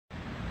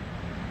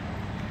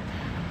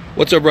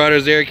What's up,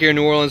 riders? Eric here in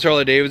New Orleans,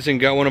 Harley-Davidson.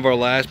 Got one of our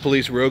last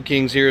police Road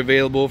Kings here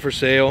available for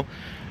sale.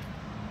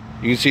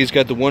 You can see it's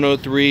got the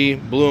 103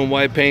 blue and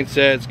white paint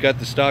set. It's got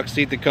the stock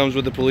seat that comes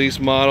with the police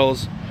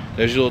models.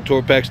 There's your little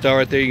tour pack style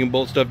right there. You can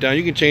bolt stuff down.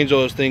 You can change all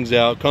those things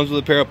out. Comes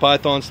with a pair of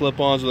Python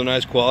slip-ons with a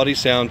nice quality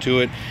sound to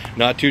it.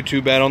 Not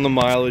too bad on the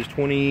mileage.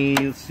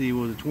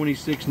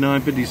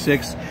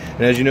 26,956.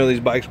 And as you know,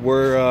 these bikes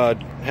were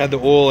had the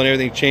oil and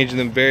everything, changing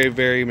them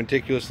very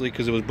meticulously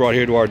because it was brought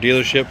here to our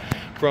dealership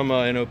from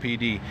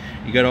NOPD.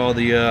 You got all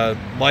the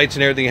lights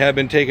and everything have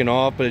been taken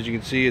off, but as you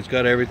can see, it's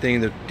got everything: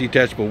 the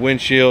detachable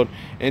windshield,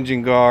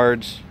 engine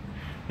guards,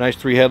 nice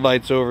 3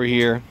 headlights over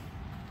here.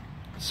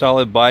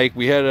 Solid bike.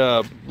 We had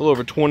a little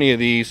over 20 of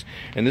these,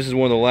 and this is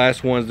one of the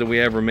last ones that we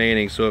have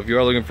remaining. So if you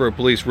are looking for a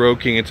police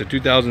Road King, it's a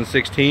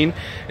 2016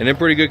 and in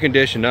pretty good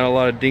condition. Not a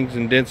lot of dings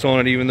and dents on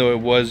it, even though it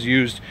was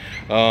used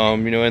you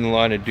know, in the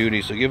line of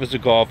duty. So give us a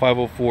call,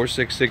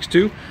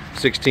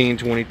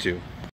 504-662-1622.